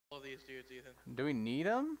these dudes, Ethan. Do we need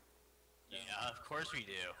them? Yeah, of course we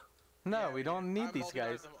do. No, Yeah, we don't need these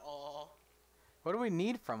guys. Them all. What do we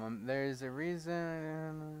need from them? There's a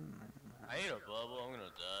reason. I need a bubble. I'm gonna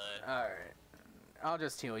die. All right. I'll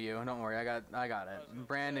just heal you. Don't worry. I got it.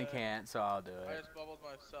 Brandon can't, so I'll do I it. just bubbled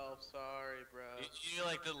myself. Sorry, bro. You do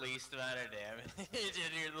like the least amount of damage,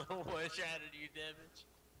 and your little one-shot to do damage.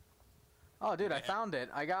 Oh, dude, I found it.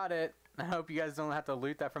 I got it. I hope you guys don't have to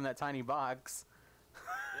loot that from that tiny box. Did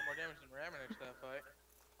more damage than Ramonich that fight.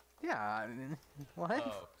 Yeah. What?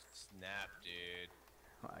 Oh, snap, dude.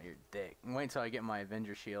 Wow, you're a dick. Wait until I get my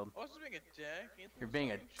Avenger shield. I wasn't being a dick. Ethan You're was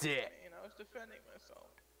being a fucking dick. shooting me, and I was defending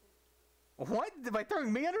myself. What? By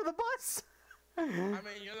throwing me under the bus? I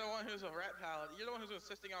mean, you're the one who's a rat paladin. You're the one who's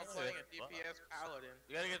insisting on playing a DPS paladin.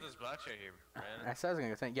 You gotta get this box right here, Brandon. I said I was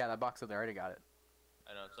gonna think. Yeah, that box up there. I already got it.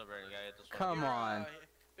 I know, it's not Brandon. You gotta get this one. Come on.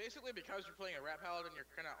 Basically, because you're playing a rat paladin, you're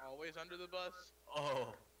kind of always under the bus.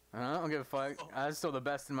 Oh. I don't give a fuck. I'm still the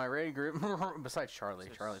best in my raid group. Besides Charlie.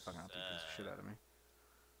 Charlie fucking out DPS the shit out of me.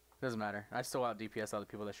 Doesn't matter. I still out DPS other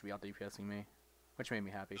people that should be out DPSing me. Which made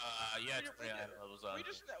me happy. Yeah, 29 levels on. I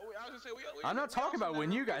was gonna say, I'm not talking about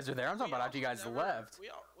when you guys are there. I'm talking about after you guys left.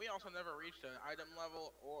 We also never reached an item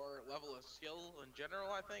level or level of skill in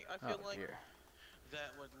general, I think. I feel like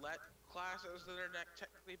that would let classes that are not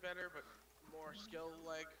technically better but more skill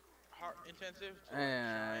like intensive.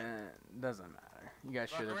 Doesn't matter. You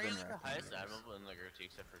guys should have been the highest admirable in the group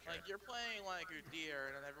except for like you're playing like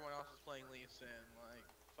Udyr and then everyone else is playing Lee Sin. Like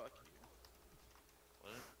fuck you.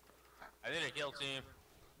 What? I did a kill team.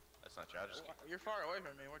 That's not true. You're far away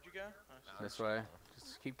from me. Where'd you go? Oh, this way.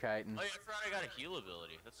 Just keep kiting. Oh yeah, I forgot I got a heal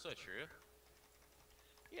ability. That's so true.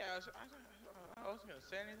 Yeah, I wasn't gonna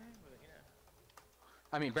say anything, but you know.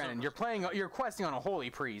 I mean, Brandon, you're questing on a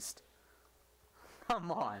holy priest.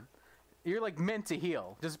 Come on. You're like meant to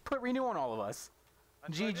heal. Just put renew on all of us.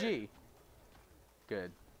 That's GG.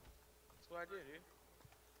 Good. That's what I do, dude.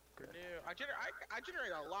 Good. I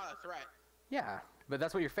generate a lot of threat. Yeah, but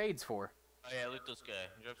that's what your fade's for. Oh yeah, loot this guy.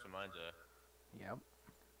 Drop some mines there. Yep.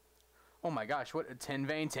 Oh my gosh, what? 10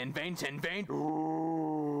 vein, 10 vein, 10 vein.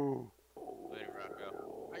 Ooh. Later,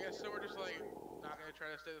 Rocco. I guess so we're just like not gonna try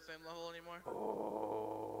to stay the same level anymore.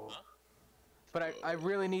 Oh. Huh? But I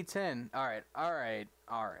really need 10. Alright.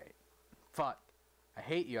 Fuck. I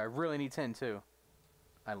hate you. I really need 10 too.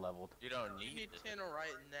 I leveled. You don't You need need 10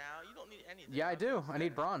 right now. You don't need anything. Yeah, I do. I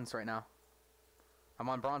need bronze right now. I'm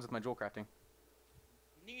on bronze with my jewel crafting.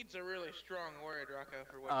 Needs a really strong word, Rocco,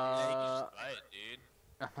 for what Yeah, you can just buy it, dude.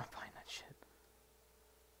 I'm not buying that shit.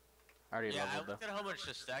 I already I leveled looked at how much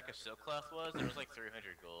the stack of silk cloth was. There was like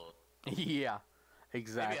 300 gold. Yeah,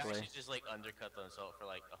 exactly. Maybe I should just like undercut themselves for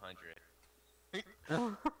like 100.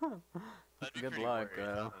 Good luck,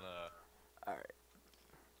 though. Alright.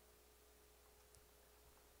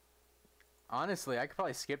 Honestly, I could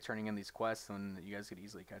probably skip turning in these quests and you guys could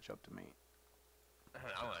easily catch up to me.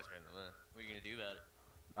 I want to turn them in. What are you gonna do about it?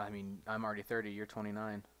 I mean, I'm already 30, you're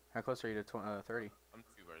 29. How close are you to 30? I'm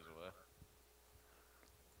 2 bars away.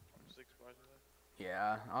 I'm 6 bars away.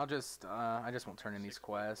 Yeah, I just won't turn in these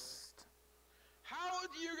quests. How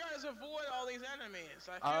do you guys avoid all these enemies?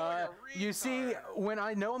 I feel like a retard. You see, when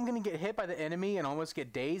I know I'm gonna get hit by the enemy and almost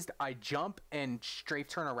get dazed, I jump and strafe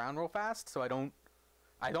turn around real fast, so I don't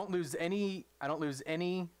lose any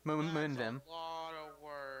momentum. That's a lot of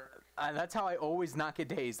work. That's how I always not get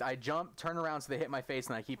dazed. I jump, turn around so they hit my face,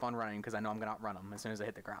 and I keep on running because I know I'm gonna outrun them as soon as I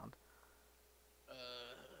hit the ground.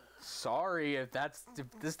 Sorry if this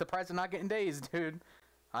is the price of not getting dazed, dude.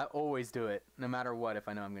 I always do it, no matter what, if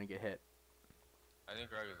I know I'm gonna get hit. I think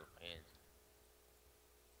Greg is a pain.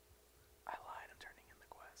 I lied. I'm turning in the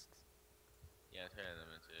quests. Yeah, I'm turning them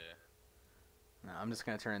into. No, I'm just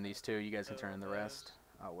gonna turn in these two. You guys can turn in the rest.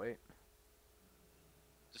 I'll wait.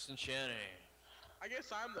 Disenchanting. I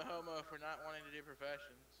guess I'm the homo for not wanting to do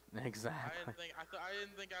professions. Exactly. I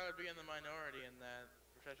didn't think I would be in the minority in that.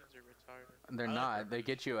 Professions are retarded. They're not. They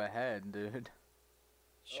get you ahead, dude.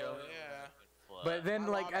 Show me. Yeah. But then,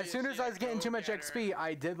 like, as soon as I was getting too much go-getter. XP,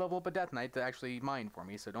 I did level up a Death Knight to actually mine for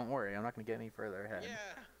me, so don't worry. I'm not going to get any further ahead.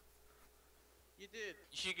 Yeah. You did.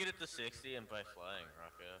 You should get it to 60 and buy flying,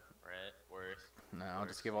 Rocco. Right? Worth. No, I'll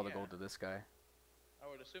just give all the gold to this guy. I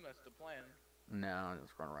would assume that's the plan. No, I'm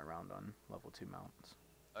just going right around on level 2 mounts.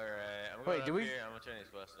 Alright, I'm Wait, going do up we- here. I'm gonna turn these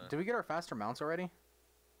quests in. Did we get our faster mounts already?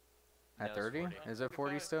 No, At it's 30? 40. Is it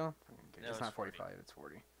 40 still? No, It's not it's 40. 45, it's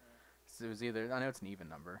 40. So it was either... I know it's an even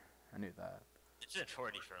number. I knew that. It's been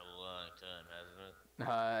 40 for a long time,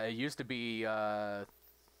 hasn't it? It used to be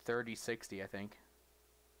 30, 60, I think.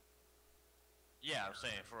 Yeah, I'm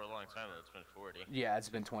saying for a long time it's been 40. Yeah, it's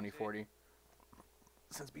been 20, 40.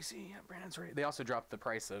 since BC. Yeah, Brandon's right. They also dropped the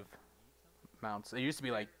price of mounts. It used to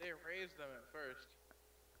be like they raised them at first.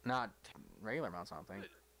 not regular mounts, I don't think.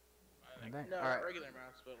 No, All right. regular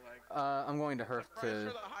mounts, but like. I'm going to Hearth the price to.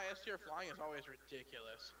 for the highest tier flying is always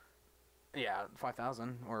ridiculous. Yeah,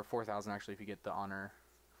 5,000 or 4,000 actually if you get the honor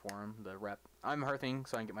for him, the rep. I'm Hearthing,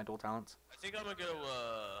 so I can get my dual talents. I think I'm gonna go.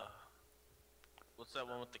 What's that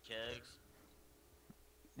one with the kegs?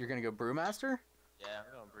 You're gonna go Brewmaster? Yeah, I'm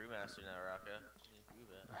going Brewmaster now, Rocka.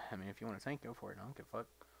 I mean, if you want to tank, go for it. I don't give a fuck.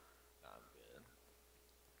 Nah, I'm good.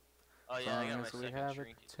 Oh yeah, I got my second we have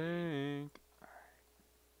trinket. a tank.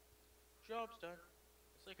 Job's done.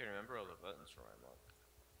 It's like I remember all the buttons for my monk.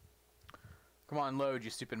 Come on, load, you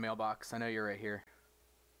stupid mailbox. I know you're right here.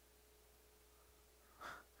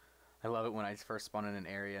 I love it when I first spawn in an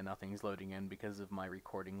area, nothing's loading in because of my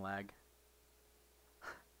recording lag.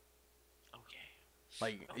 Okay.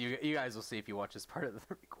 Like, you guys will see if you watch this part of the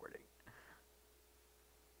recording.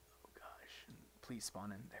 Oh gosh. Please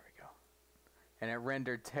spawn in. There we go. And it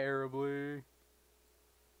rendered terribly. Alright,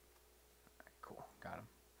 cool. Got him.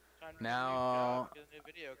 Now, get a new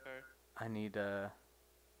video card. I need to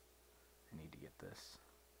get this.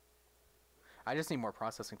 I just need more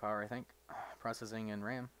processing power, I think. Processing and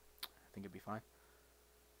RAM. I think it'd be fine.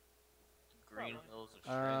 Green Hills of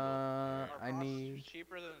Strangle. I need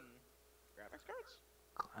cheaper than graphics cards.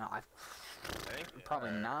 I think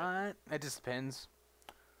probably not. It just depends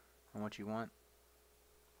on what you want.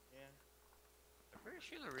 Yeah. I'm pretty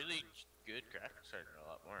sure they're really good graphics cards are a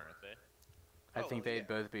lot more, aren't they? I think they'd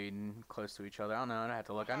both be close to each other. I don't know. I'd have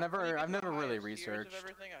to look. I've never really researched.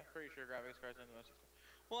 Everything. I'm pretty sure graphics cards are the most.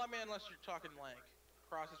 Well, I mean, unless you're talking like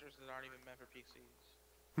processors that aren't even meant for PCs.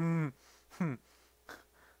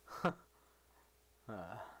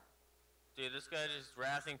 Dude, this guy just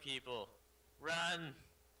wrathing people. Run!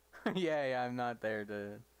 yeah, I'm not there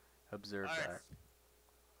to observe that.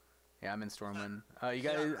 Yeah, I'm in Stormwind.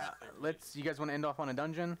 You guys want to end off on a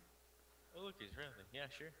dungeon? Oh look, he's wrathing. Yeah,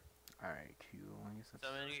 sure. Alright, cool. I guess that's... So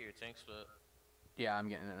I'm gonna get your tank split. Yeah, I'm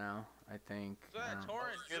getting it now. I think. Is that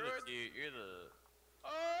Torrent? You're the...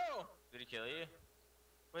 Oh! Did he kill you?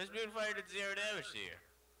 Well, his Moonfire did 0 damage to you.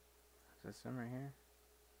 Is this him right here?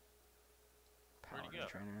 Where'd he Paladin go?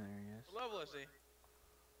 trainer, there he is. What level is he?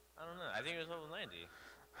 I don't know. I think it was level 90.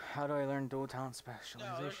 How do I learn dual talent No,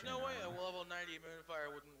 specialization? there's no way a level 90 Moonfire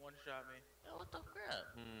wouldn't one-shot me. Oh, what the crap?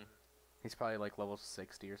 He's probably like level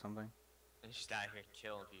 60 or something. He's just out here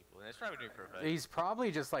killing people. And it's probably doing perfect. He's probably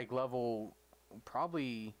just like level...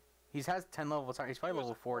 He has 10 level... He's probably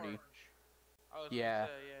level 40. Yeah,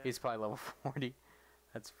 he's probably level 40.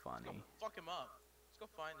 That's funny. Let's go fuck him up. Let's go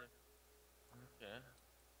find him. Okay.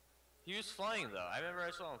 He was flying though. I remember I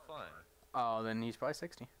saw him flying. Oh, then he's probably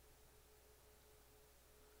 60. I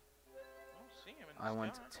don't see him in the I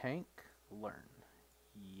want sky. to tank, learn.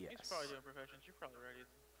 Yes. He's probably doing professions. You're probably ready.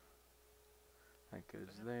 That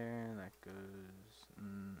goes there. That goes.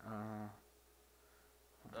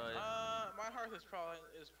 My hearth is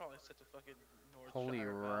probably set to fucking north. Holy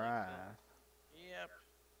Shire Valley, wrath. so. Yep.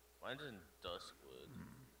 Mine's in Duskwood.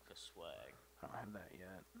 Swag. I don't have that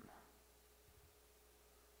yet.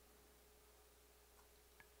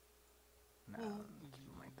 No, keep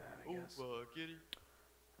them like that, I guess. Kitty.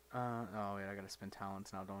 Oh wait, I gotta spend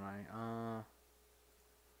talents now, don't I?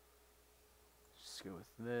 Just go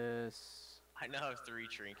with this. I now have 3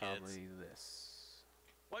 trinkets. Probably this.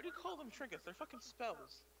 Why do you call them trinkets? They're fucking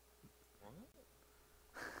spells. What?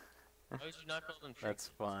 Why did you not call them trinkets?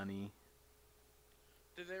 That's funny.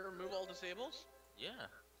 Did they remove all disables? Yeah.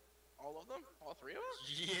 All of them? All 3 of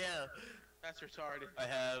them? Yeah. That's retarded. I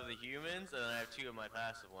have the humans, and then I have 2 of my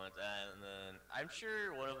passive ones, and then I'm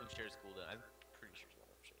sure one of them shares cooldown. I'm pretty sure one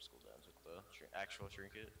of them shares cooldowns with the actual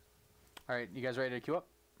trinket. All right, you guys ready to queue up?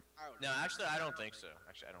 No, actually, I don't think so.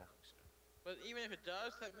 Actually, I don't think so. But even if it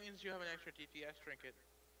does, that means you have an extra DPS trinket.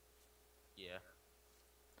 Yeah.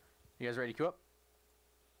 You guys ready to queue up?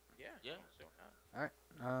 Yeah. Yeah. All right,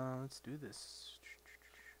 let's do this.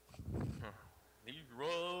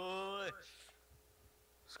 Leroy.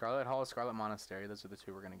 Scarlet Hall, Scarlet Monastery. Those are the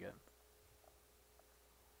 2 we're gonna get.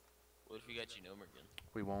 What if we got you Nomergan?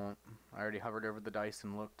 We won't. I already hovered over the dice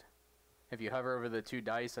and looked. If you hover over the 2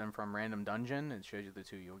 dice and from random dungeon, it shows you the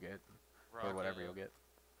 2 you'll get, or whatever you'll get.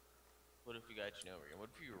 What if we got you Nomergan? What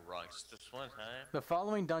if you were wrong just this one time? The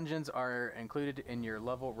following dungeons are included in your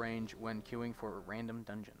level range when queuing for a random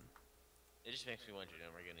dungeon. It just makes me want you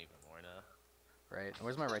Nomergan even more now. Right.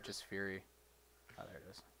 Where's my Righteous Fury? Oh, there it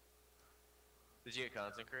is. Did you get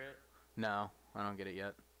Consecrate? No, I don't get it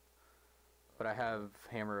yet. But I have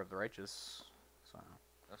Hammer of the Righteous, so...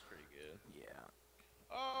 That's pretty good. Yeah.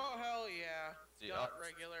 Oh, hell yeah. Dude, Got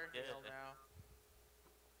regular. yeah. Heal now.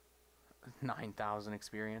 9,000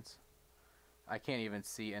 experience. I can't even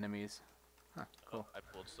see enemies. Huh, cool. Oh, I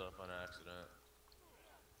pulled stuff on accident.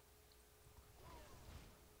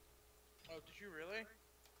 Oh, did you really?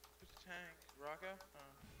 Who's the tank? Rocco? Oh.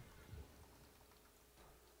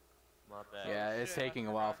 Not bad. Yeah, Oh, it's shit, I taking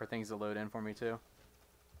a while forgot. for things to load in for me too.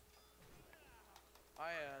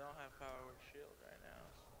 I don't have power with shield right now.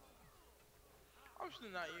 I was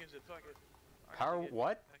gonna not use it. Fuck it. I Power need to get-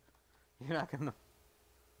 what? You're not gonna.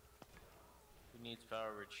 Who needs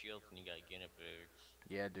power with shield and you got guinea pigs?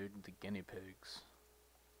 Yeah, dude, the guinea pigs.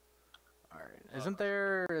 Alright. Isn't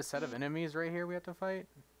there a set of enemies right here we have to fight?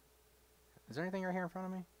 Is there anything right here in front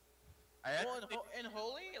of me? Well, in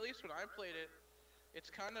Holy, at least when I played it, it's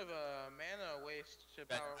kind of a mana waste to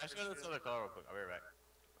Guys, power. I just for got this shield. other call real quick. I'll be right back.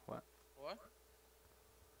 What? What?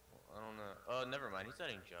 I don't know. Oh, never mind. He's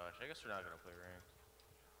adding Josh. I guess we're not gonna play ranked.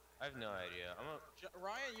 I have no idea.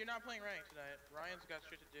 Ryan, you're not playing ranked tonight. Ryan's got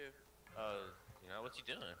shit to do. You know, what's he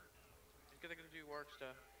doing? He's gonna do work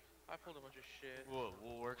stuff. I pulled a bunch of shit. We'll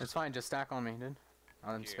work. It's fine, just stack on me, dude.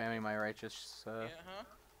 I'm Here. spamming my righteous, Yeah, huh?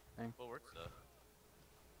 We'll work stuff.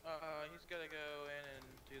 He's gotta go in and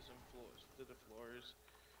do some floors, do the floors.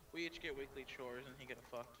 We each get weekly chores and he get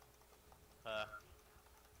fucked. I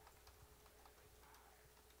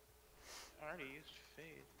already used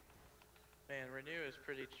Fade. Man, Renew is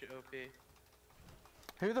pretty OP.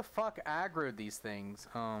 Who the fuck aggroed these things?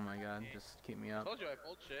 Oh my god, just keep me I up. told you I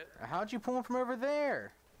pulled shit. How'd you pull them from over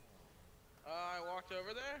there? I walked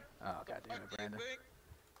over there. Oh god damn Fuck it, do you Brandon. think?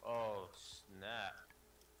 Oh snap!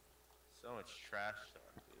 So much trash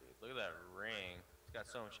stuff, dude. Look at that ring. It's got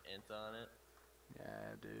so much int on it.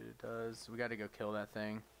 Yeah, dude, it does. We gotta go kill that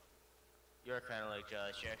thing. You're kind of like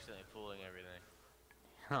Josh. You're accidentally pulling everything.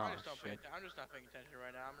 Oh I'm just not shit. I'm just not paying attention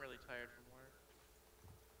right now. I'm really tired from work.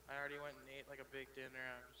 I already went and ate like a big dinner.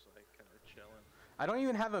 I'm just like kind of chilling. I don't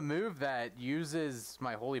even have a move that uses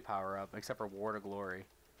my holy power up, except for Ward of Glory.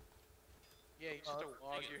 Yeah, you just have to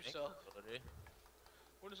log Dang it, yourself. ability.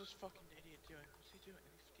 What is this fucking idiot doing? What's he doing?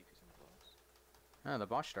 He's defusing the boss. Oh, the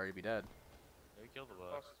boss should already be dead. Yeah, we killed the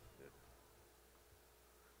boss.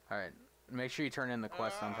 Alright, make sure you turn in the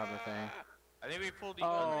quest on top of the thing. I think we pulled the.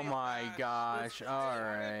 Oh my gosh, I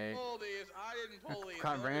alright. didn't pull these. I didn't pull these.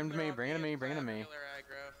 Come on, bring him to me, bring him to me, bring him to me.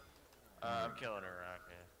 I'm killing her,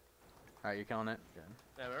 Rocket. Alright, you're killing it? Good.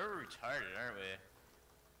 Yeah, we're retarded, aren't we?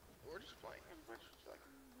 We're just playing a bunch of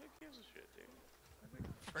fucking. Who gives a shit, dude?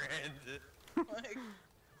 Friend. Like,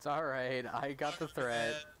 It's alright, I got the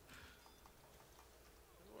threat.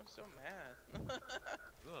 everyone's so mad.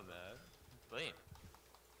 Oh man. Blame.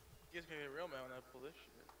 You guys gonna get real mad when I pull this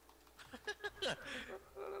shit.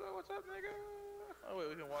 What's up, nigga? Oh wait,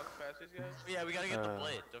 we can walk past these guys? Yeah, we gotta get the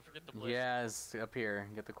blade. Don't forget the blade. Yes, up here.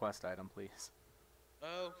 Get the quest item, please.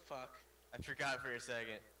 Oh, fuck. I forgot for a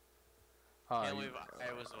second. Oh, Can't believe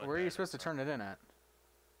I was the one where are you that- supposed to turn it in at?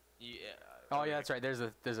 Yeah. Oh yeah, that's right. There's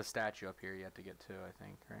a statue up here you have to get to, I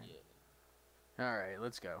think, right? Yeah. Alright,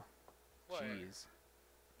 let's go. What? Jeez.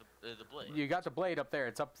 The blade. You got the blade up there.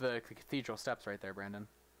 It's up the cathedral steps right there, Brandon.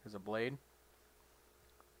 There's a blade.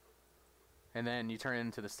 And then you turn it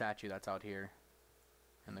into the statue that's out here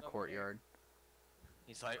in the Okay. courtyard.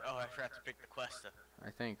 He's like, oh, I forgot to pick the quest up. I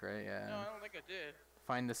think, right? Yeah. No, I don't think I did.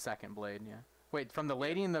 Find the second blade, yeah. Wait, from the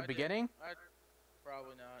lady in the I did. beginning?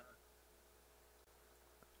 Probably not.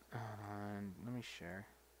 Let me share.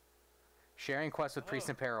 Sharing quest with Priest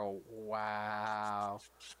Oh. in Peril. Wow.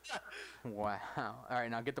 Wow. Alright,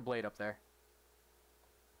 now get the blade up there.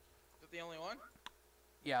 Is it the only one?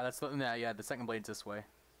 Yeah, that's the yeah, the second blade's this way.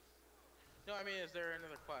 No, I mean, is there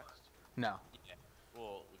another quest? No. Yeah.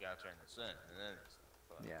 Well, we gotta turn this in, and then it's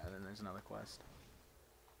the quest. Yeah, then there's another quest.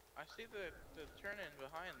 I see the turn in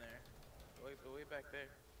behind there. Way back there.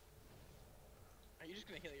 Are you just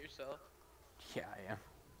gonna heal yourself? Yeah, I am.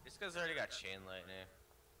 This guy's already got chain lightning.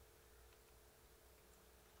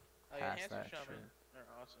 Oh, yeah, Pass handsome that shaman shit. are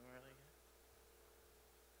awesome, really.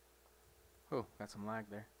 Oh, got some lag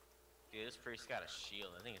there. Dude, this priest got a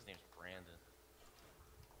shield. I think his name's Brandon.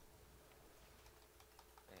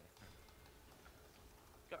 Hey.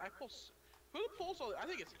 God, who pulls all? I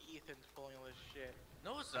think it's Ethan's pulling all this shit.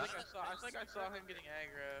 No, it's I not. think I saw him getting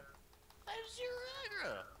aggro. I have zero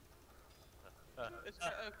aggro. It's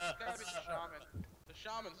gotta be the shaman. The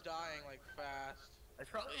shaman's dying like fast. It's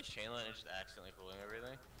probably a chain lightning just accidentally pulling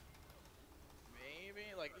everything.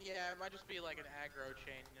 Maybe, like, yeah, it might just be like an aggro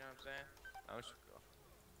chain. You know what I'm saying? How much go?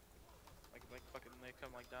 Like fucking, they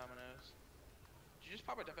come like dominoes. Did you just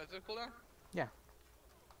pop a defensive cooldown? Yeah.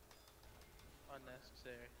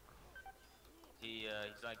 Unnecessary. He's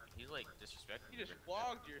like disrespecting. You just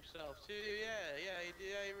wogged yourself too. Yeah,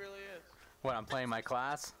 he really is. What, I'm playing my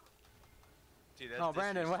class? Dude, that's Oh,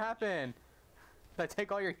 Brandon, what happened? Did I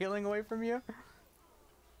take all your healing away from you?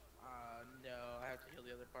 No, I have to heal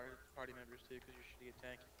the other party members too, because you're shitty at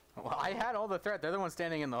tank. Well, I had all the threat. They're the ones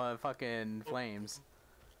standing in the fucking flames.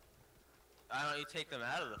 I don't. You take them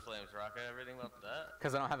out of the flames, Rocket. Everything about that.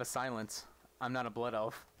 Because I don't have a silence. I'm not a blood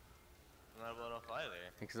elf. I'm not a blood elf either.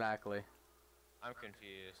 Exactly. I'm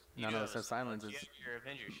confused. None of us have silences. You have your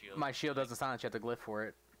Avenger shield. My shield doesn't silence. You have to glyph for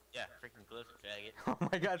it. Yeah, freaking glyph, faggot. Oh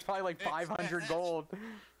my god, it's probably like 500 gold.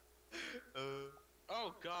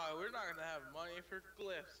 Oh god, we're not gonna have money for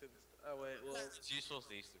glyphs. Oh wait, well. It's useful as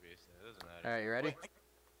it used to be, so it doesn't matter. Alright, you ready? Wait.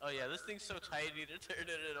 Oh yeah, this thing's so tiny to turn it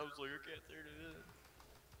in. I was like, I can't turn it in.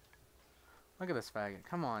 Look at this faggot.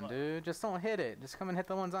 Come on, dude. Just don't hit it. Just come and hit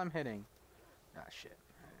the ones I'm hitting. Ah, shit.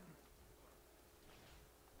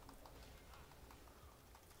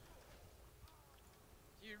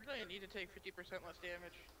 You really need to take 50% less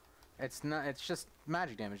damage. It's not. It's just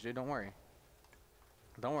magic damage, dude. Don't worry.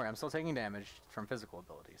 Don't worry. I'm still taking damage from physical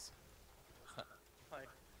abilities.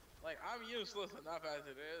 Like I'm useless enough as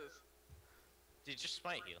it is. Dude, just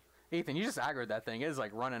smite heal. Ethan, you just aggroed that thing. It is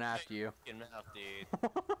like running after you. Fucking mouth, dude.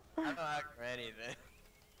 I don't aggro anything.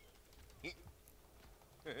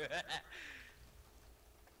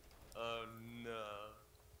 Oh no.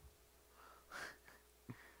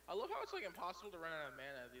 I love how it's like impossible to run out of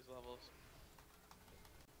mana at these levels.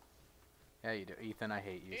 Yeah, you do. Ethan, I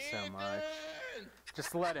hate you so Ethan! much.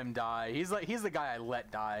 Just let him die. He's the guy I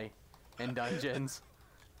let die in dungeons.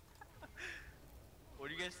 What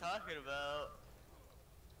are you guys talking about?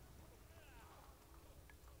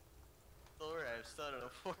 Alright, I've started a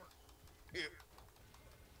fort.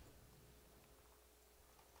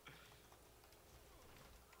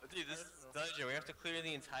 Dude, this dungeon, we have to clear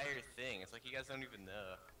the entire thing. It's like you guys don't even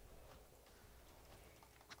know.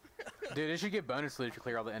 Dude, it should get bonus loot if you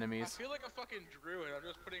clear all the I enemies. feel like a fucking druid. I'm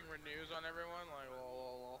just putting renews on everyone. Like,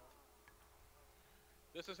 lol.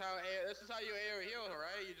 This is how you AO heal,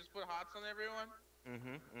 right? You just put hots on everyone.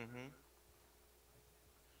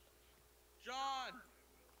 John,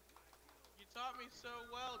 you taught me so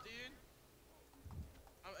well, dude.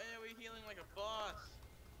 I'm AoE healing like a boss.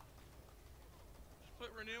 Just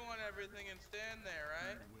put renew on everything and stand there,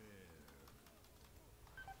 right?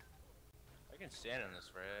 I can stand in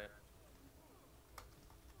this, right?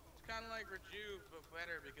 It's kind of like rejuve, but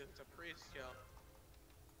better because it's a priest skill.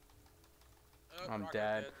 Oh, I'm Rocco's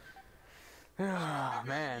dead. Oh,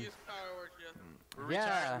 man.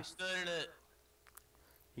 Yeah. We stood in it.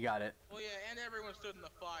 You got it. Well, yeah, and everyone stood in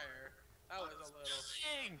the fire. That was a little.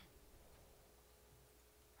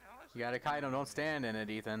 You got a kite, don't stand in it,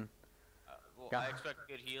 Ethan. Well, God. I expect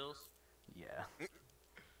good heals. Yeah.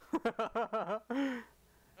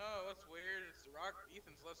 Oh, what's weird? It's Rock.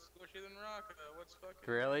 Ethan's less squishy than Rock. What's fucking?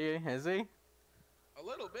 Really? Is he? A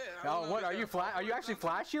little bit. Oh, what? Are you Are you actually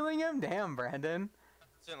flash healing him? Damn, Brandon.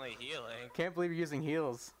 Instantly healing. Can't believe you're using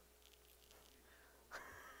heals.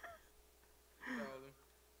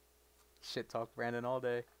 Shit talk Brandon all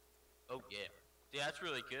day. Oh yeah. Yeah, that's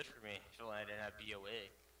really good for me. I feel like I didn't have BOA.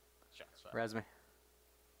 Shots fired. Res me.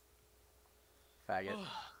 Faggot.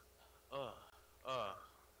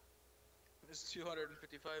 This is 255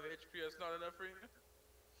 HP. That's not enough for you.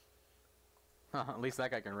 At least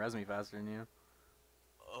that guy can res me faster than you.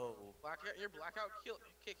 Oh. Your blackout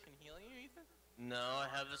kick can heal you, Ethan? No, I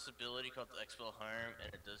have this ability called the Expel Harm,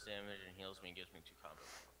 and it does damage and heals me and gives me 2 combo.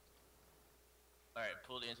 Alright,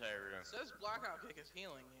 pull the entire room. It says blackout kick is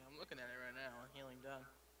healing you. I'm looking at it right now. Healing done.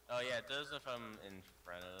 Oh yeah, it does if I'm in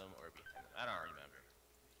front of them or behind them. I don't remember.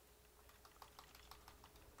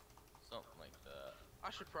 Something like that.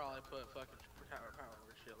 I should probably put fucking power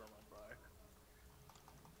word shield on my bar.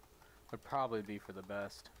 Would probably be for the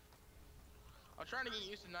best. I'm trying to get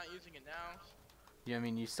used to not using it now. Yeah, I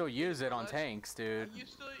mean, you still use it on tanks, dude. You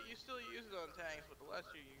still use it on tanks, but the less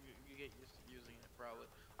you get used to using it,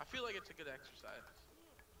 probably. I feel like it's a good exercise.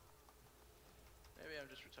 Maybe I'm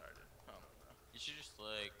just retarded. I don't know. You should just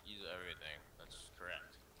like use everything. That's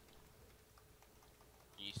correct.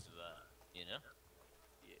 Get used to that, you know?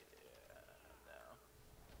 Yeah, no.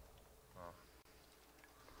 Oh.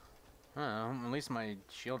 I don't know, at least my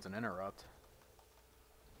shield's an interrupt.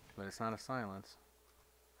 But it's not a silence.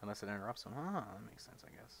 Unless it interrupts them. Ah, that makes sense, I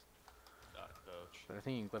guess. Coach. But I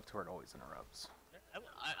think you can glyph to where it always interrupts.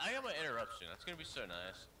 I got my interruption. That's gonna be so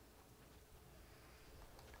nice.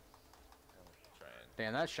 Try and...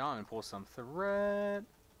 Damn, that shaman pulls some threat.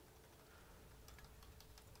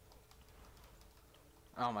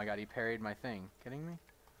 Oh my god, he parried my thing. Kidding me?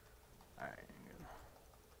 Alright, good.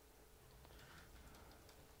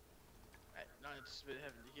 Not anticipated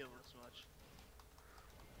having to heal this much.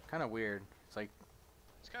 Kind of weird. It's like...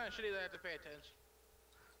 It's kind of shitty that I have to pay attention.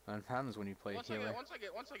 Sometimes when you play healer. Once I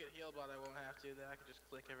get healed, but I won't have to. Then I can just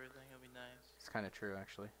click everything. It'll be nice. It's kind of true,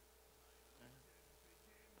 actually.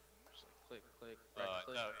 Just like click. Oh, I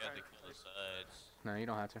thought we had to kill the sides. No, you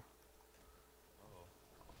don't have to.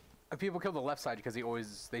 Oh. People kill the left side because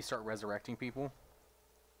they start resurrecting people.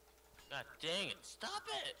 God dang it! Stop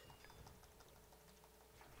it!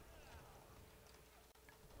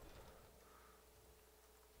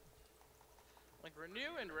 Like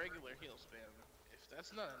renew and regular heal spam. If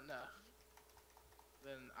that's not enough,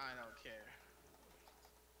 then I don't care.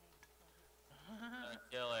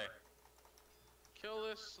 Kill her. Kill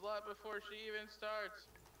this slut before she even starts.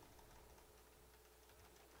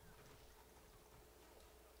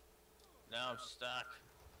 Now I'm stuck.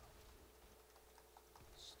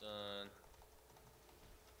 Stun.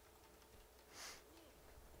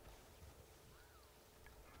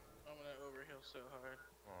 I'm gonna overheal so hard.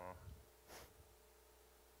 Aw.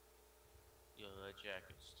 Yo, that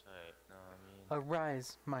jacket's tight. No, I mean.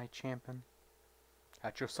 Arise, my champion.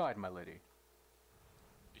 At your side, my lady.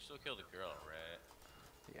 You still killed a girl, right?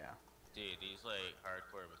 Yeah. Dude, these like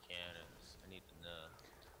hardcore mechanics. I need to know.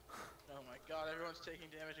 Oh my god, everyone's taking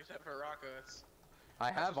damage except for Rocco.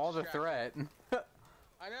 I have all the threat.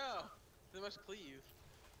 I know! They must cleave.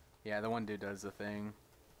 Yeah, the one dude does the thing.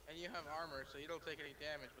 And you have armor, so you don't take any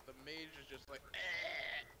damage, but the mage is just like,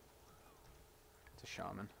 It's a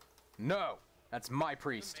shaman. No! That's my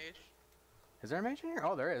priest. Mage. Is there a mage in here?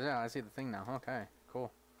 Oh, there is. Yeah, I see the thing now. Okay,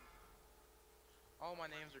 cool. All my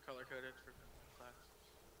names are color-coded for classes.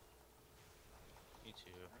 Me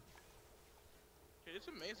too. Dude, it's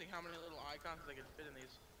amazing how many little icons they can fit in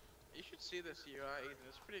these. You should see this UI, Ethan.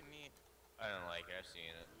 It's pretty neat. I don't like it. I've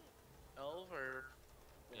seen it. Elf or...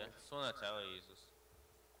 Yeah, it's one that Tally uses.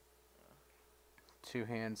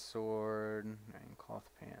 Two-hand sword and cloth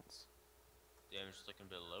pants. Damage looking a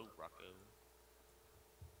bit low, Rocco.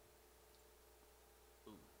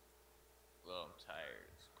 Ooh. Well, I'm tired.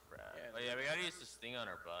 It's crap. Yeah, oh yeah, we gotta use this thing on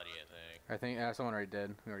our body, I think. I think someone already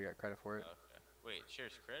did. We already got credit for it. Okay. Wait,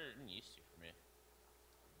 shares credit? It didn't used to for me.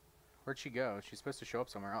 Where'd she go? She's supposed to show up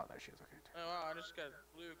somewhere. Oh, there she is. Okay. Oh wow, I just got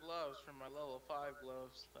blue gloves from my level 5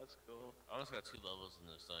 gloves. That's cool. I almost got 2 levels in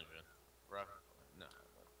this dungeon. Rock. No, I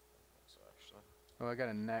don't think so actually. Oh, I got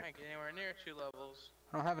a I neck. can't get anywhere near 2 levels.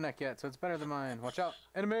 I don't have a neck yet, so it's better than mine. Watch out.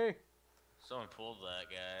 Enemy! Someone pulled that,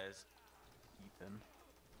 guys. Ethan.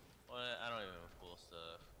 What? I don't even pull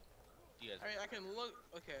stuff. You guys. I mean, I can look.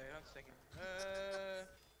 Okay, 1 second.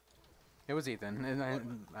 It was Ethan, and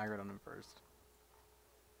I read on him first.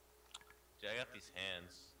 Dude, I got these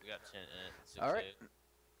hands. We got 10 in. Alright.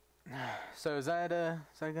 So is that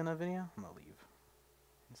gonna video? I'm gonna leave.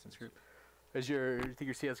 Instance group. You think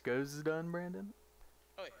your CSGO's is done, Brandon?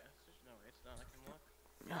 Oh yeah, there's no way it's not. I can look.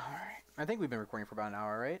 Alright. I think we've been recording for about an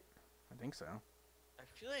hour, right? I think so. I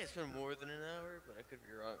feel like it's been more than an hour, but I could be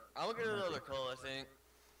wrong. I'll get another call, I think.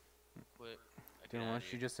 Quick. Why don't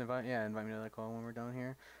you just invite me to another call when we're done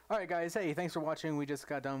here? Alright guys, hey, thanks for watching. We just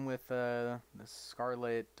got done with the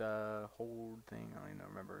Scarlet Hold thing. I don't even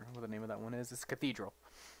remember what the name of that one is. It's Cathedral.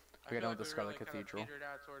 We got done with the Scarlet Cathedral.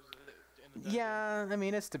 Yeah, I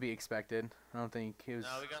mean, it's to be expected. I don't think it was...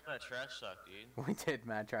 No, we got that trash talk, dude. We did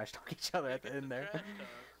mad trash talk each other at the end there.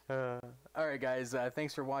 Alright guys,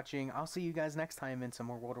 thanks for watching. I'll see you guys next time in some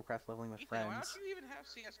more Warcraft Leveling with friends. Why don't you even have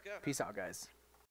CSGO? Peace out, guys.